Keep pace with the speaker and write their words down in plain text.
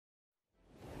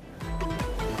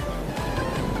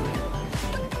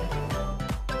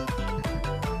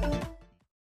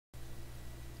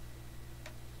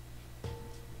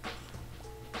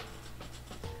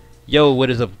Yo, what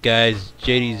is up, guys?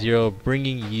 JDZero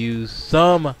bringing you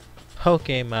some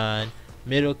Pokemon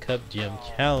Middle Cup Gym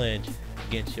Challenge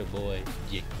against your boy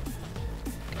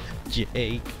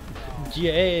Jake,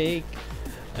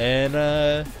 and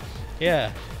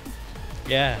yeah,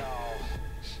 yeah.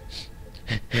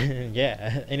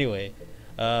 Anyway,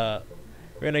 we're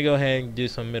gonna go ahead and do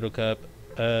some Middle Cup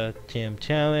gym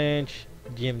challenge,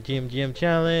 gym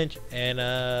challenge,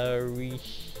 and we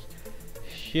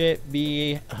should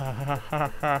be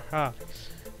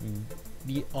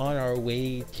be on our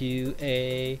way to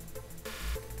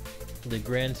the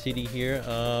Grand City here.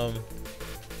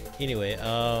 Anyway,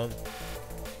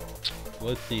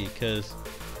 let's see, cause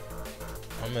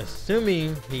I'm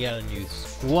assuming he got a new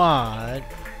squad,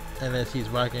 unless he's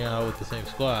rocking out with the same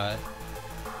squad,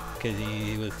 cause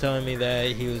he was telling me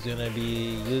that he was gonna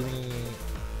be using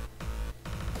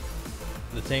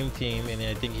the same team, and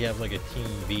I think he has like a team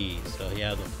B, so he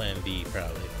has a plan B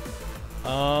probably. You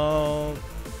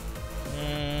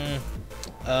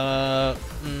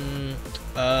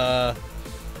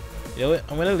know what?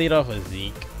 I'm gonna lead off with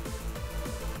Zeke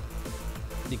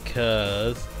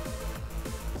because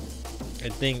I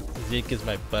think Zeke is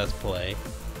my best play.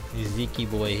 Zeke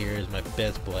boy here is my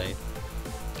best play,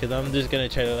 because I'm just gonna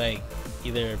try to like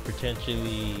either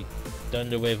potentially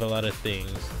thunder wave a lot of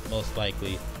things, most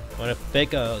likely. I'm gonna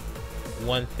fake out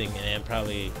one thing and then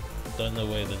probably thunder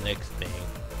wave the next thing,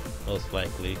 most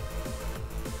likely.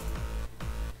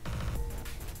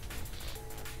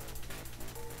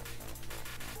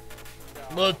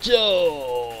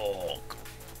 Machoke!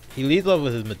 He leads off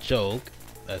with his Machoke.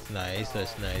 That's nice,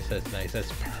 that's nice, that's nice,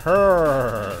 that's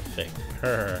perfect.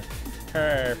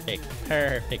 Perfect.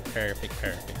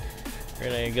 We're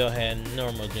gonna go ahead and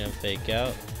normal gym fake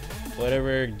out.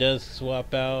 Whatever does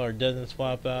swap out or doesn't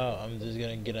swap out, I'm just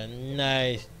gonna get a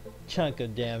nice chunk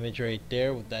of damage right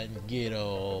there with that good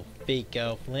old fake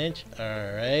out flinch.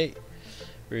 Alright.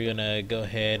 We're gonna go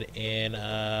ahead and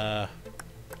I'm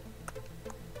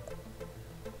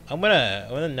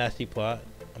gonna nasty plot.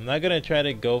 I'm not gonna try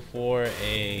to go for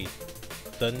a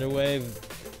Thunder Wave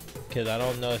because I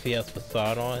don't know if he has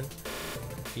Facade on.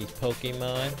 He's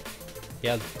Pokemon. He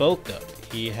has Bulk Up.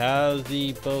 He has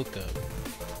the Bulk Up.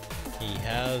 He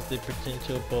has the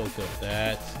potential bulk up.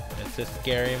 That's a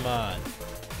scary mod.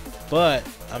 But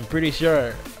I'm pretty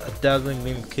sure a Dazzling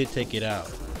Beam could take it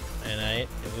out. And it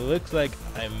looks like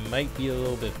I might be a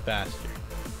little bit faster.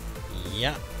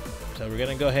 Yeah. So we're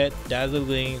gonna go ahead, Dazzling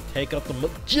Beam, take out the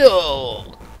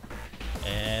Machoke.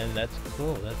 And that's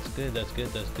cool. That's good. We're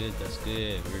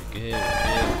good.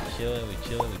 We're chilling. We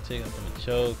take out the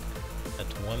Machoke.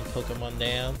 That's one Pokemon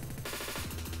down.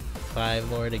 5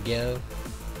 more to go.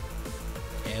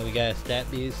 And we got a stat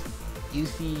boost. You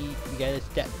see, we got a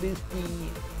stat boost.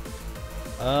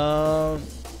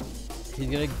 He's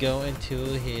gonna go into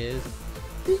his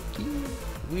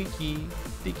wiki.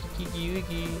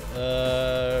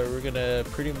 We're gonna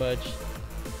pretty much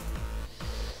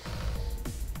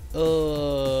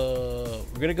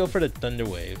we're gonna go for the Thunder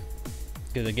Wave,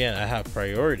 because again I have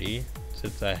priority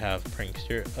since I have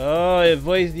Prankster. Oh, it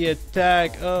avoids the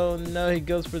attack. Oh no, he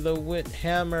goes for the Wit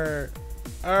Hammer.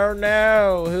 Oh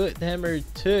no, Wit Hammer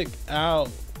took out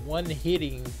one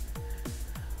hitting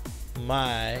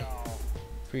my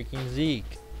freaking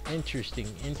Zeke. Interesting.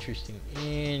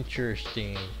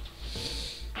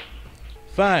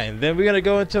 Fine, then we're gonna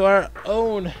go into our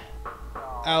own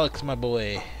Alex, my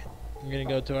boy. We're gonna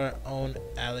go to our own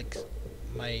Alex,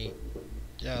 my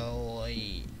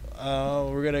boy.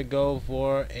 We're gonna go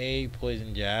for a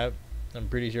Poison Jab. I'm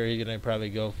pretty sure he's gonna probably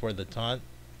go for the taunt.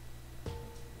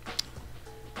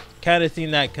 Kind of seen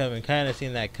that coming.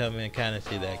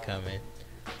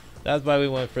 That's why we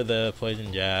went for the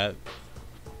Poison Jab.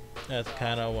 That's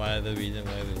kind of the reason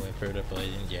why we went for the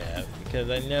Poison Jab, because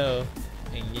I know,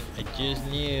 I just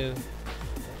knew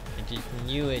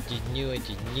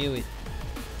it.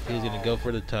 He was gonna go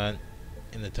for the taunt,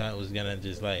 and the taunt was gonna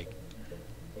just like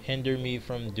hinder me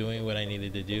from doing what I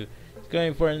needed to do. He's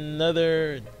going for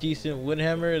another decent Wood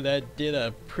Hammer that did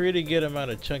a pretty good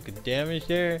amount of chunk of damage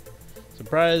there.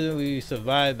 Surprisingly, we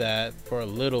survived that for a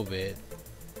little bit,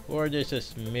 or just a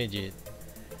smidget.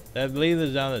 That leaves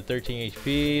us down to 13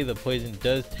 HP. The poison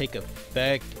does take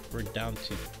effect. We're down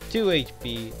to 2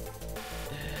 HP.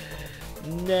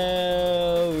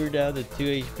 No, we're down to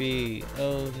 2 HP.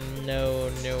 Oh no.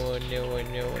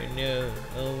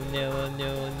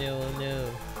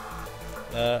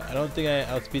 I don't think I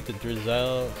outspeed the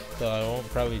Drizzle, so I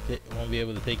won't be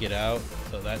able to take it out.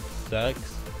 So that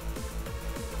sucks.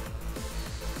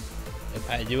 If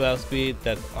I do outspeed,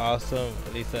 that's awesome.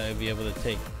 At least I'll be able to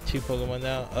take 2 Pokemon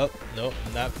now. Oh, nope,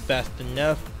 not fast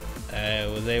enough. I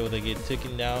was able to get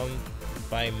taken down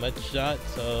by Mudshot,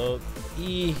 so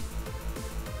E.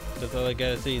 That's all I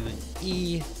gotta say is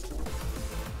E.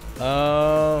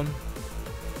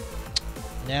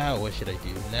 Now what should I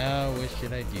do?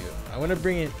 I want to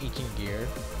bring in Ancient Gear.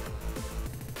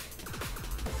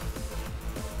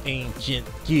 Ancient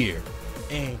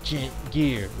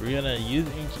Gear. We're gonna use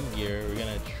Ancient Gear. We're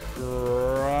gonna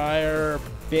try our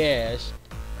best,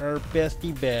 our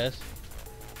bestie best.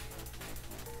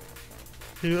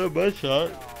 Yeah,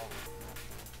 Mudshot.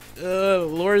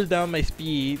 Lowers down my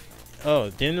speed.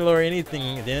 Oh, didn't lower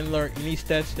anything. Didn't lower any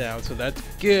stats down. So that's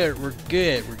good. We're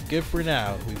good. We're good for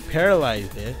now. We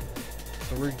paralyzed it.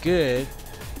 So we're good.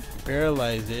 We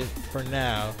paralyzed it for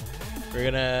now. We're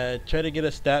gonna try to get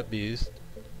a stat boost.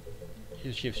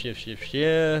 Shift.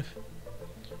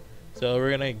 So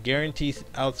we're gonna guarantee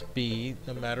outspeed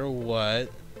no matter what.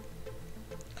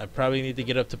 I probably need to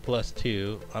get up to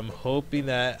 +2. I'm hoping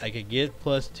that I could get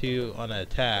 +2 on an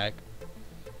attack.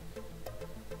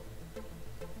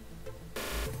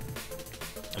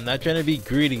 I'm not trying to be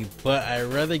greedy, but I'd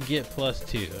rather get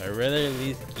 +2. I'd rather at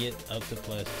least get up to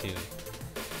 +2.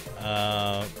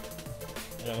 And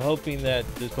I'm hoping that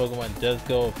this Pokemon does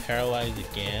go paralyzed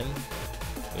again,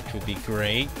 which would be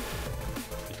great.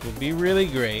 Which would be really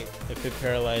great if it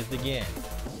paralyzed again.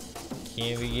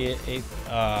 Can we get a...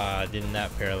 did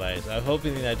not paralyze. I'm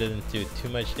hoping that doesn't do too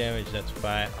much damage. That's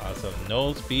fine. Awesome.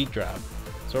 No speed drop.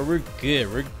 So we're good.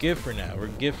 We're good for now.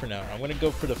 I'm going to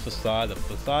go for the Facade. The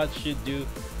Facade should do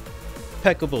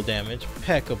peckable damage.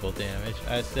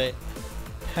 I say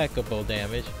peckable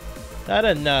damage. Not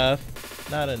enough.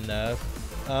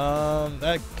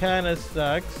 That kind of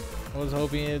sucks. I was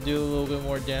hoping to do a little bit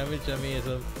more damage. I mean,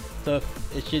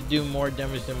 it should do more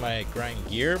damage than my grind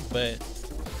gear, but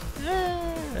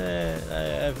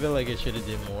I feel like it should have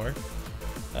did more.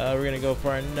 We're gonna go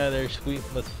for another sweet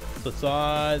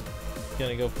Facade.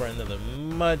 Gonna go for another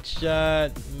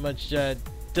Mudshot. Mudshot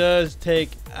does take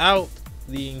out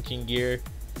the Ancient Gear.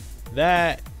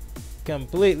 That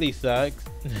completely sucks.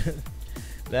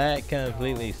 That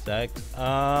completely sucks.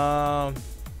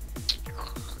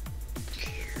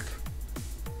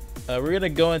 We're gonna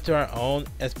go into our own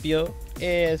SPO,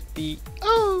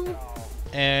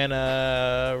 and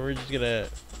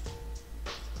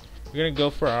we're gonna go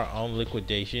for our own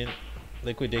liquidation.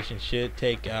 Liquidation should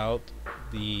take out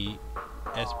the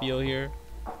SPO here.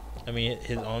 I mean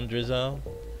his own Drizzle.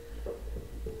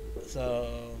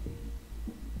 So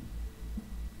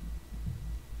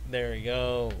there we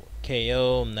go.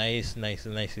 KO, nicely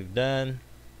done.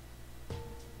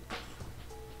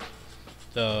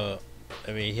 So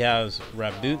I mean, he has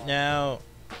Raboot now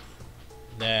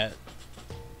that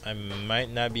I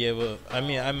might not be able. I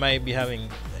mean, I might be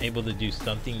able to do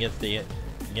something against it,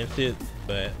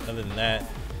 but other than that,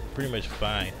 pretty much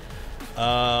fine.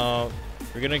 We're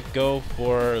gonna go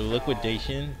for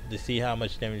Liquidation to see how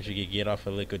much damage we could get off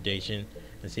of Liquidation,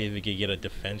 and see if we could get a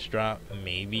defense drop,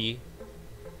 maybe.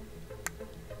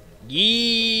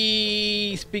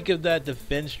 Yee! Speak of that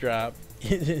defense drop.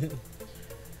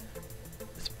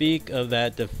 Speak of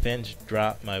that defense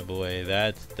drop, my boy.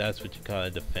 That's what you call a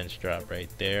defense drop right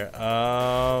there.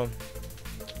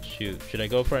 Shoot, should I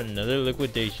go for another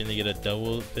Liquidation to get a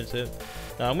double defensive?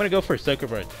 No, I'm gonna go for Sucker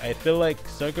Punch. I feel like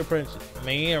Sucker Punch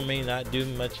may or may not do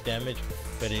much damage,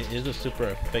 but it is a super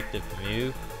effective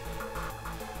move.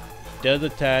 It does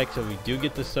attack, so we do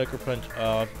get the Sucker Punch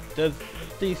off. Does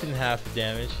decent half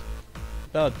damage,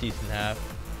 about decent half.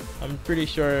 I'm pretty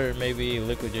sure maybe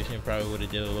Liquidation probably would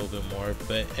have did a little bit more,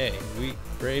 but hey, we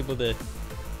were able to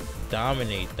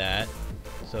dominate that,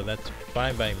 so that's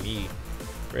fine by me.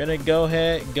 We're gonna go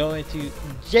into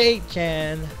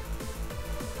J-Chan.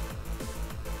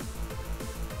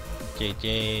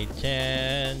 JJ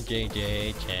Chan.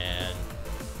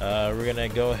 We're gonna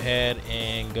go ahead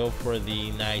and go for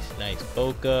the nice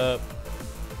bulk up.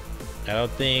 I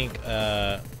don't think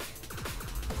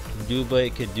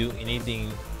Doublade could do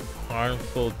anything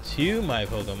harmful to my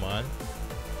Pokemon.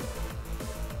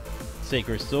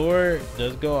 Sacred Sword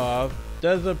does go off,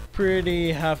 does a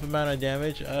pretty half amount of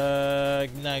damage.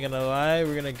 Not gonna lie,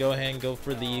 we're gonna go ahead and go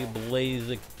for the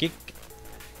Blaze Kick.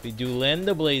 We do land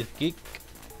the Blaze Kick.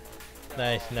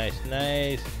 Nice.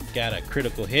 Got a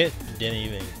critical hit. Didn't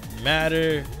even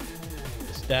matter.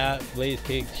 The stat Blaze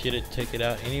Kick should have took it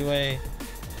out anyway.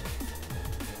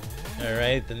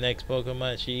 Alright, the next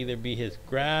Pokemon should either be his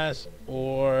Grass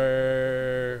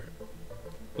or...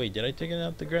 Wait, did I take it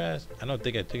out the Grass? I don't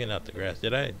think I took it out the Grass.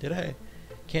 Did I?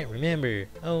 Can't remember.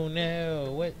 Oh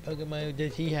no, what Pokemon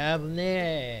does he have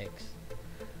next?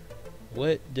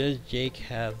 What does Jake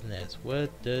have next? What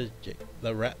does Jake?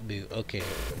 The rat boot. Okay,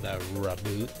 the rat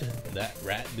boot. That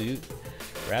rat boot.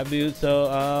 Rat boot.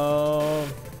 So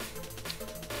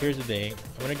here's the thing.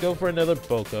 I'm gonna go for another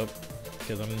bulk up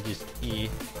because I'm just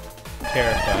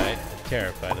terrified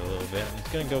a little bit. I'm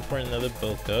just gonna go for another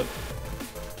bulk up.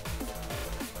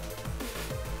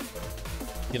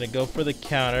 Gonna go for the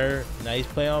counter. Nice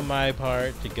play on my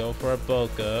part to go for a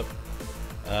bulk up.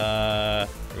 We're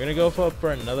gonna go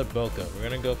for another bulk up. We're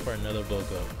gonna go for another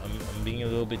bulk up. I'm being a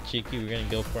little bit cheeky. We're gonna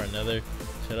go for another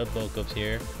set of bulk ups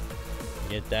here.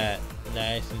 Get that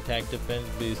nice intact defense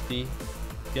boosty.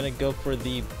 Gonna go for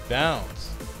the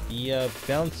bounce, the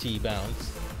bouncy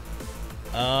bounce.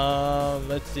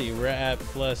 Let's see. We're at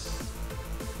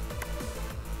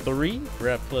 +3. We're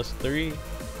at +3.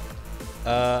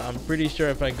 I'm pretty sure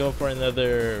if I go for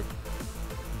another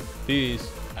boost,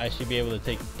 I should be able to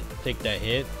take that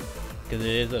hit because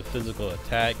it is a physical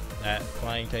attack. That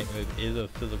flying type move is a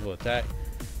physical attack.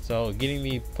 So getting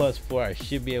me +4, I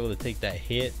should be able to take that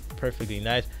hit perfectly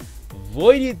nice.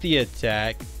 Avoided the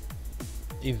attack.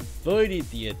 Avoided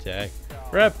the attack.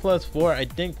 We're at +4. I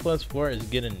think +4 is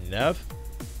good enough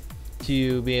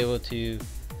to be able to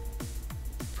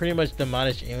pretty much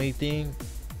demolish anything.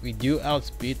 We do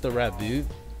outspeed the Raboot.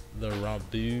 We're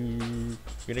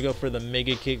gonna go for the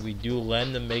Mega Kick. We do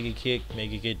land the Mega Kick.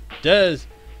 Mega Kick does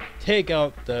take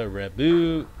out the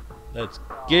Raboot. Let's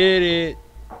get it.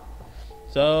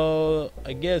 So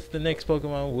I guess the next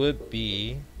Pokemon would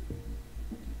be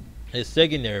a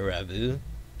secondary Raboot.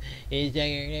 A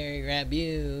secondary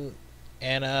Raboot.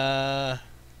 And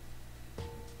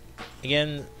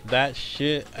again, I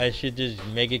should just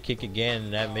Mega Kick again,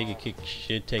 and that Mega Kick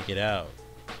should take it out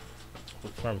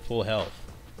from full health.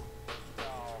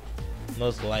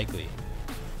 Most likely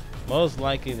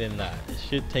than not, it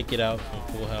should take it out from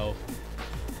full health.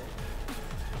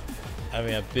 I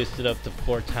mean, I boosted up to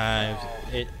 4 times.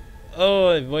 It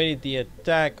avoided the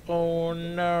attack. Oh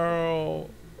no.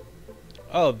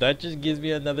 Oh, that just gives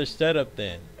me another setup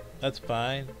then. That's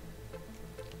fine.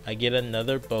 I get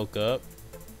another bulk up,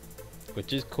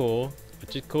 which is cool.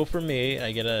 Which is cool for me.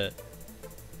 I get a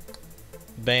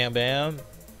bam bam.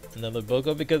 Another bulk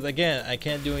up because again, I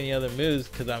can't do any other moves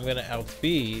because I'm gonna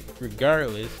outspeed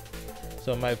regardless.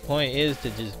 So my point is to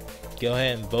just go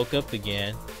ahead and bulk up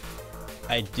again.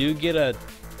 I do get a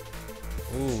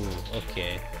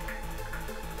okay.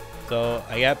 So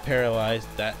I got paralyzed.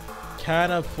 That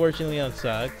kind of fortunately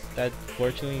sucks. That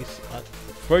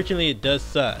fortunately it does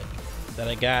suck that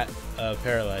I got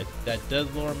paralyzed. That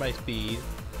does lower my speed,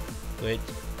 which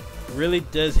really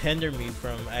does hinder me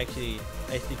from actually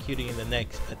executing the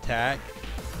next attack,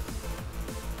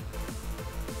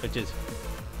 which is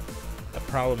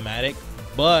problematic.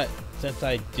 But since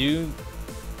I do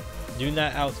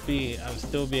not outspeed, I'm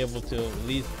still be able to at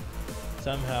least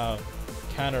somehow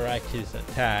counteract his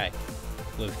attack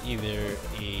with either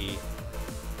a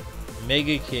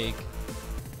Mega Kick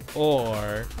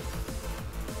or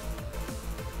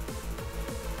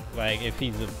like if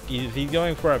he's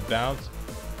going for a bounce,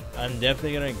 I'm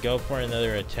definitely gonna go for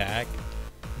another attack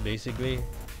basically,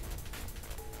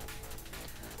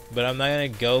 but I'm not gonna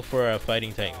go for a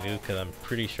fighting type move because I'm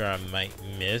pretty sure I might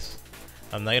miss.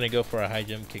 I'm not gonna go for a high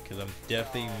jump kick because I'm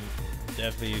definitely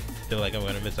feel like I'm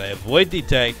gonna miss. I avoid the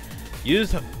attack,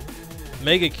 use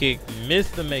Mega Kick, miss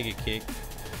the Mega Kick.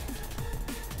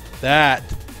 That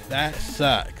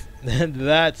sucks.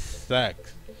 That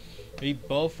sucks. We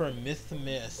both are miss to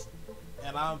miss,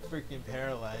 and I'm freaking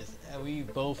paralyzed, and we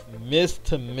both miss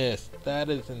to miss. That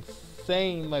is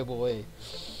insane, my boy.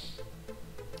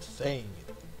 Insane.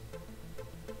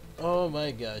 Oh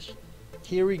my gosh.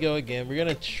 Here we go again. We're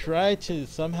gonna try to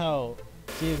somehow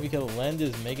see if we can land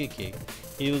this Mega Kick.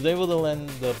 He was able to land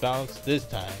the bounce this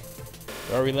time.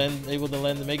 Are we able to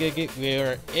land the Mega Kick? We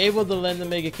are able to land the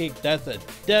Mega Kick. That's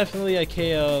definitely a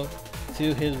KO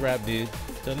to his Raboot.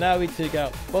 So now we took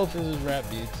out both of his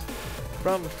Raboots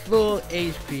from full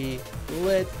HP.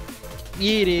 Let's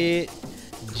get it.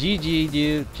 GG,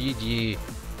 dude. GG.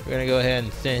 We're gonna go ahead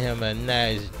and send him a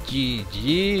nice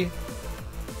GG.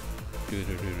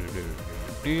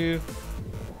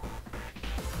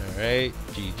 Alright,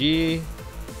 GG.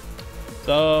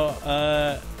 So,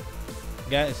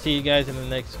 guys, see you guys in the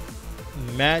next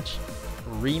match,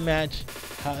 rematch,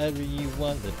 however you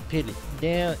want to put it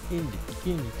down in the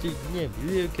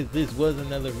because this was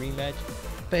another rematch.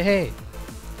 But hey,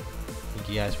 thank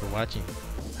you guys for watching.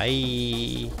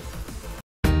 Bye.